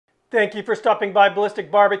Thank you for stopping by Ballistic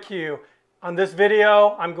Barbecue. On this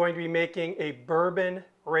video, I'm going to be making a bourbon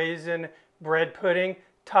raisin bread pudding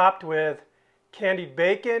topped with candied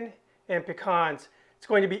bacon and pecans. It's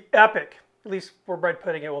going to be epic. At least for bread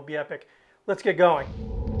pudding, it will be epic. Let's get going.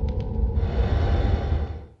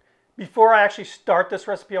 Before I actually start this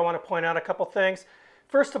recipe, I want to point out a couple things.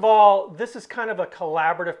 First of all, this is kind of a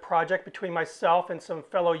collaborative project between myself and some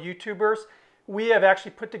fellow YouTubers. We have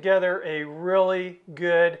actually put together a really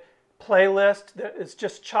good playlist that is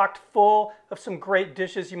just chocked full of some great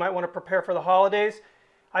dishes you might want to prepare for the holidays.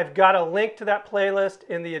 I've got a link to that playlist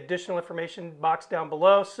in the additional information box down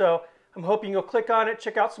below, so I'm hoping you'll click on it,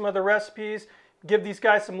 check out some other recipes, give these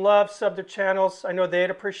guys some love, sub their channels. I know they'd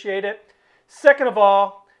appreciate it. Second of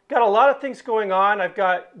all, got a lot of things going on. I've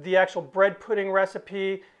got the actual bread pudding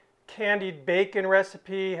recipe, candied bacon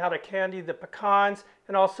recipe, how to candy the pecans,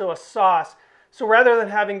 and also a sauce. So rather than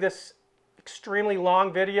having this extremely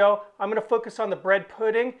long video, I'm going to focus on the bread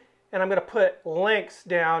pudding, and I'm going to put links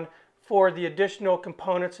down for the additional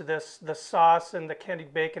components of this, the sauce and the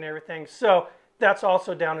candied bacon and everything. So that's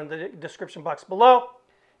also down in the description box below.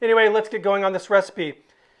 Anyway, let's get going on this recipe.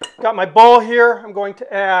 Got my bowl here. I'm going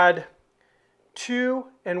to add 2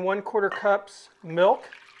 1/4 cups milk,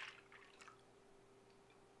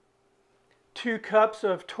 2 cups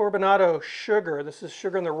of turbinado sugar. This is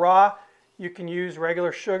sugar in the raw. You can use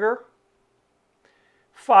regular sugar.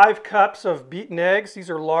 5 cups of beaten eggs. These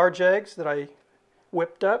are large eggs that I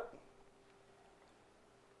whipped up.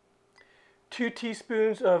 2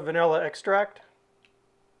 teaspoons of vanilla extract.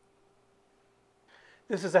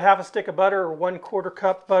 This is a half a stick of butter, or 1/4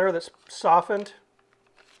 cup butter that's softened.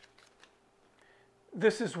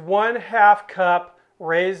 This is 1/2 cup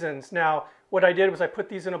raisins. Now, what I did was I put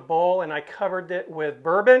these in a bowl and I covered it with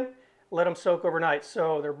bourbon, let them soak overnight.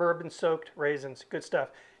 So they're bourbon soaked raisins, good stuff.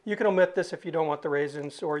 You can omit this if you don't want the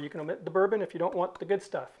raisins, or you can omit the bourbon if you don't want the good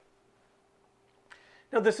stuff.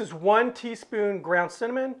 Now this is 1 teaspoon ground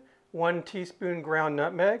cinnamon, 1 teaspoon ground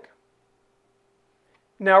nutmeg.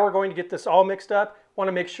 Now we're going to get this all mixed up. Want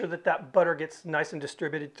to make sure that that butter gets nice and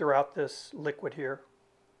distributed throughout this liquid here.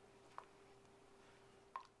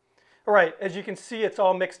 All right, as you can see, it's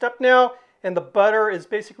all mixed up now, and the butter is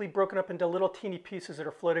basically broken up into little teeny pieces that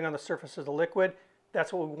are floating on the surface of the liquid.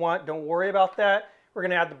 That's what we want. Don't worry about that. We're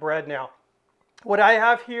going to add the bread now. What I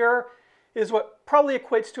have here is what probably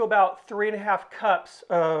equates to about 3½ cups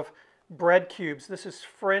of bread cubes. This is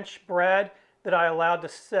French bread that I allowed to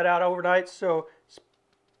set out overnight, so it's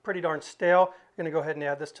pretty darn stale. I'm going to go ahead and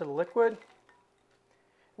add this to the liquid.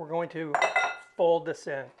 We're going to fold this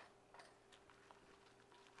in.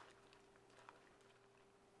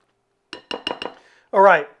 All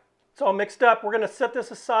right, it's all mixed up. We're going to set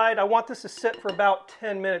this aside. I want this to sit for about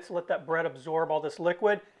 10 minutes to let that bread absorb all this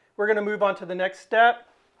liquid. We're going to move on to the next step,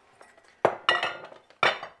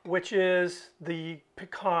 which is the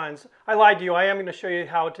pecans. I lied to you. I am going to show you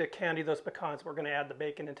how to candy those pecans. We're going to add the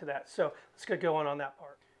bacon into that. So let's get going on that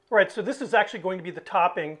part. All right, so this is actually going to be the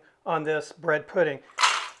topping on this bread pudding.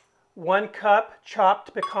 1 cup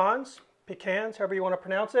chopped pecans, however you want to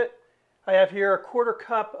pronounce it. I have here 1/4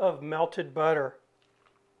 cup of melted butter.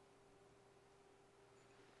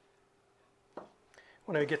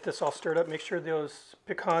 When I get this all stirred up, make sure those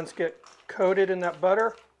pecans get coated in that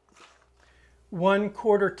butter.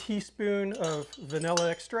 1/4 teaspoon of vanilla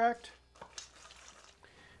extract.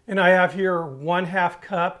 And I have here 1/2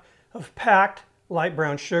 cup of packed light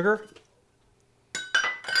brown sugar.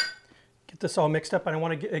 Get this all mixed up, and I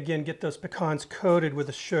want to, again, get those pecans coated with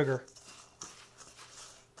the sugar.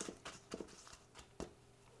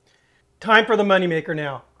 Time for the moneymaker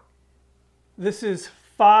now. This is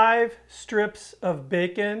 5 strips of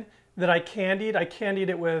bacon that I candied. I candied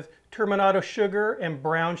it with turbinado sugar and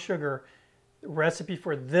brown sugar. The recipe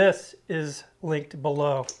for this is linked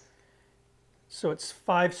below. So it's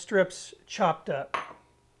 5 strips chopped up.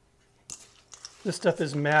 This stuff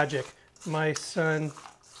is magic. My son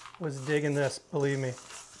was digging this, believe me.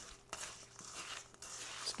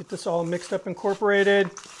 Let's get this all mixed up,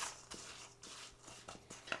 incorporated.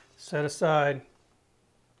 Set aside.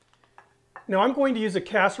 Now I'm going to use a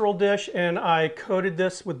casserole dish, and I coated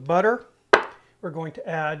this with butter. We're going to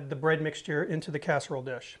add the bread mixture into the casserole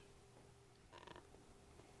dish.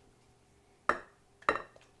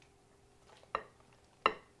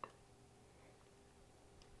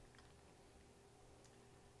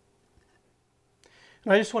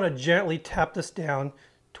 And I just want to gently tap this down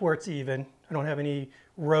to where it's even. I don't have any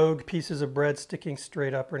rogue pieces of bread sticking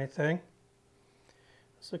straight up or anything.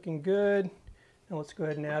 It's looking good. Now let's go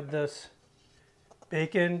ahead and add this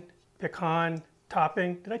bacon, pecan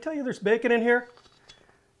topping. Did I tell you there's bacon in here?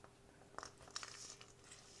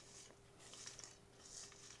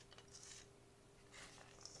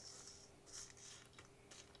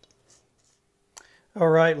 All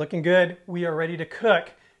right, looking good. We are ready to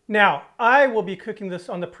cook. Now, I will be cooking this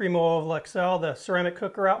on the Primo Oval XL, the ceramic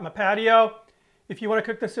cooker out in my patio. If you want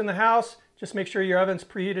to cook this in the house, just make sure your oven's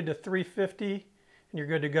preheated to 350 and you're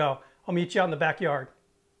good to go. I'll meet you out in the backyard.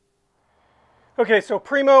 Okay, so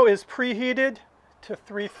Primo is preheated to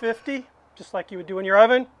 350, just like you would do in your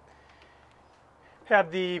oven.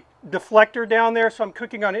 Have the deflector down there, so I'm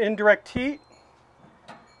cooking on indirect heat.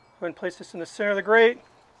 Go ahead and place this in the center of the grate.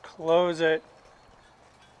 Close it.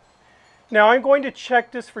 Now I'm going to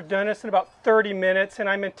check this for doneness in about 30 minutes, and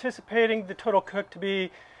I'm anticipating the total cook to be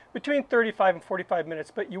between 35 and 45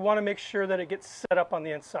 minutes, but you want to make sure that it gets set up on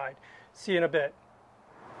the inside. See you in a bit.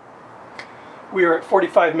 We are at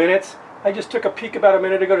 45 minutes. I just took a peek about a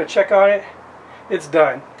minute ago to check on it. It's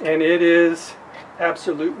done, and it is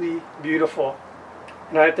absolutely beautiful.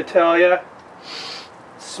 And I have to tell you,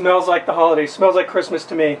 smells like the holidays, smells like Christmas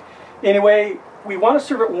to me. Anyway, we want to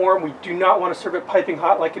serve it warm. We do not want to serve it piping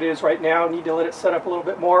hot like it is right now. Need to let it set up a little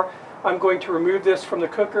bit more. I'm going to remove this from the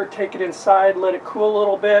cooker, take it inside, let it cool a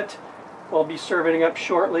little bit. We'll be serving up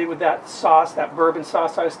shortly with that sauce, that bourbon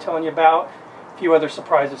sauce I was telling you about. A few other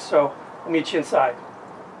surprises, so I'll meet you inside.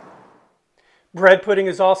 Bread pudding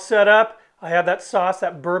is all set up. I have that sauce,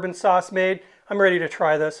 that bourbon sauce made. I'm ready to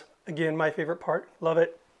try this. Again, my favorite part. Love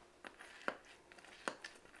it.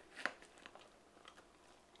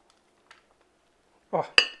 Oh.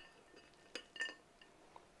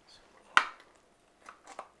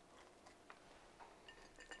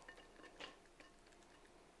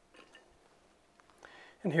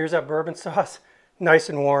 And here's that bourbon sauce, nice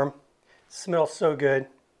and warm. Smells so good.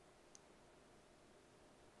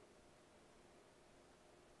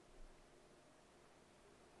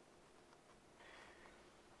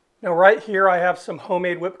 Now right here I have some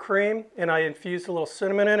homemade whipped cream, and I infused a little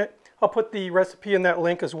cinnamon in it. I'll put the recipe in that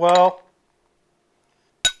link as well.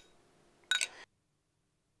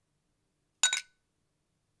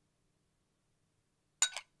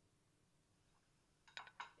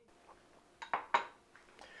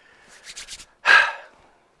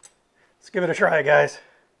 Let's give it a try, guys.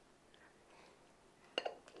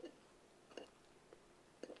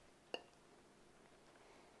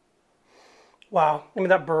 Wow, give me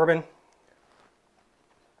that bourbon.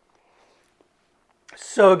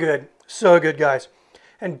 So good, guys.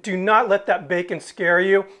 And do not let that bacon scare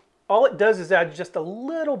you. All it does is add just a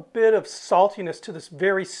little bit of saltiness to this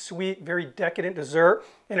very sweet, very decadent dessert,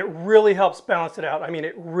 and it really helps balance it out. I mean,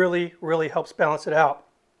 it really, really helps balance it out.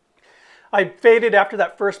 I faded after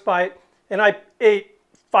that first bite, and I ate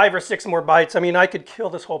 5 or 6 more bites. I mean, I could kill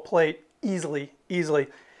this whole plate easily, easily.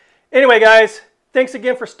 Anyway, guys, thanks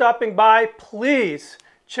again for stopping by. Please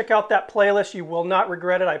check out that playlist. You will not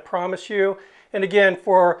regret it, I promise you. And again,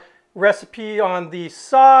 for recipe on the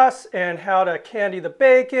sauce and how to candy the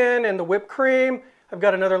bacon and the whipped cream, I've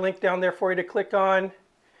got another link down there for you to click on.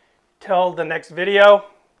 Till the next video,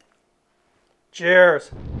 cheers.